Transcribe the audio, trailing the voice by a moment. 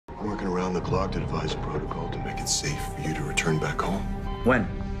working around the clock to devise a protocol to make it safe for you to return back home. When?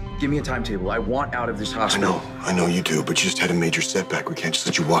 Give me a timetable. I want out of this hospital. I know you do, but you just had a major setback. We can't just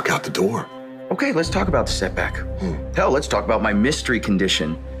let you walk out the door. Okay, let's talk about the setback. Hell, let's talk about my mystery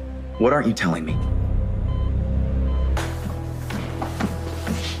condition. What aren't you telling me?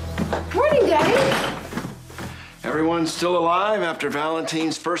 Morning, Daddy. Everyone's still alive after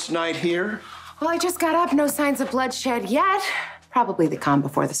Valentine's first night here? Well, I just got up. No signs of bloodshed yet. Probably the calm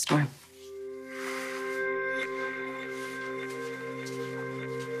before the storm.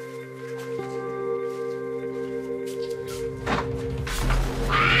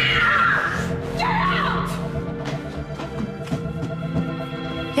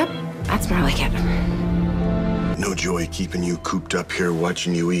 Yep, that's more like it. No joy keeping you cooped up here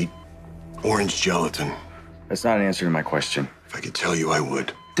watching you eat orange gelatin. That's not an answer to my question. If I could tell you, I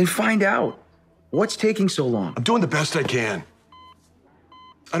would. Then find out. What's taking so long? I'm doing the best I can.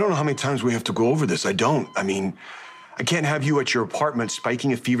 I don't know how many times we have to go over this. I don't. I mean, I can't have you at your apartment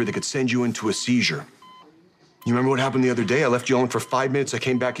spiking a fever that could send you into a seizure. You remember what happened the other day? I left you alone for 5 minutes. I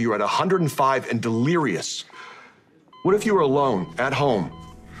came back, you were at 105 and delirious. What if you were alone at home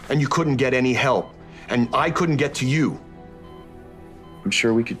and you couldn't get any help and I couldn't get to you? I'm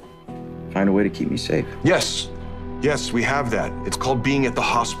sure we could find a way to keep me safe. Yes. Yes, we have that. It's called being at the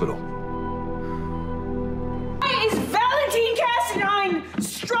hospital. Is Valentine Cassadine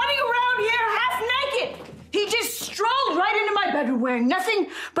strutting around here half naked? He just strolled right into my bedroom wearing nothing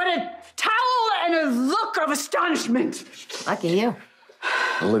but a towel and a look of astonishment. Lucky you.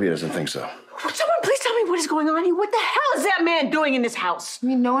 Olivia doesn't think so. Would someone please tell me what is going on here? What the hell is that man doing in this house? I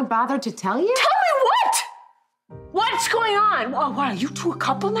mean, no one bothered to tell you? Tell me what? What's going on? Oh, what, are you two a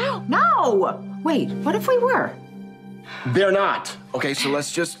couple now? No. Wait, what if we were? They're not. Okay, so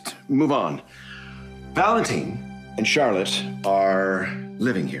let's just move on. Valentine and Charlotte are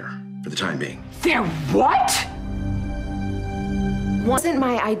living here for the time being. They're what? Wasn't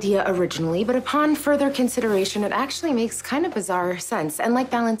my idea originally, but upon further consideration, it actually makes kind of bizarre sense. And like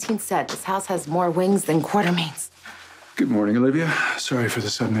Valentine said, this house has more wings than Quartermains. Good morning, Olivia. Sorry for the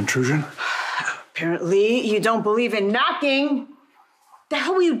sudden intrusion. Apparently, you don't believe in knocking. The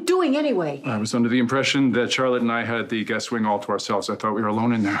hell were you doing anyway? I was under the impression that Charlotte and I had the guest wing all to ourselves. I thought we were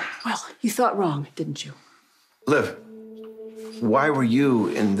alone in there. Well, you thought wrong, didn't you? Liv, why were you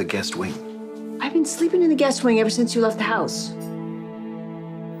in the guest wing? I've been sleeping in the guest wing ever since you left the house.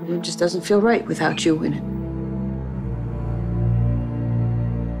 The room just doesn't feel right without you in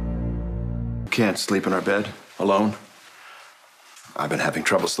it. Can't sleep in our bed alone. I've been having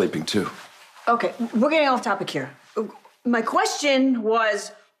trouble sleeping too. Okay, we're getting off topic here. My question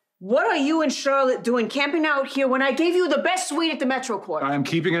was, what are you and Charlotte doing camping out here when I gave you the best suite at the Metro Court? I am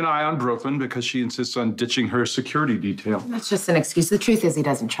keeping an eye on Brook Lynn because she insists on ditching her security detail. That's just an excuse. The truth is he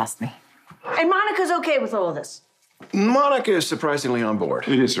doesn't trust me. And Monica's okay with all of this? Monica is surprisingly on board.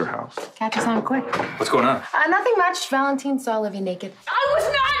 It is her house. Catch us on quick. What's going on? Nothing much. Valentine saw Olivia naked. I was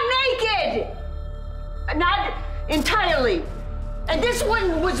not naked! Not entirely. And this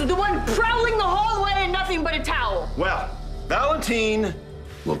one was the one prowling the hallway in nothing but a towel. Well, Valentine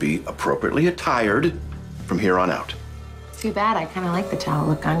will be appropriately attired from here on out. Too bad. I kind of like the towel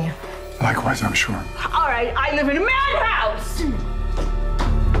look on you. Likewise, I'm sure. All right, I live in a madhouse.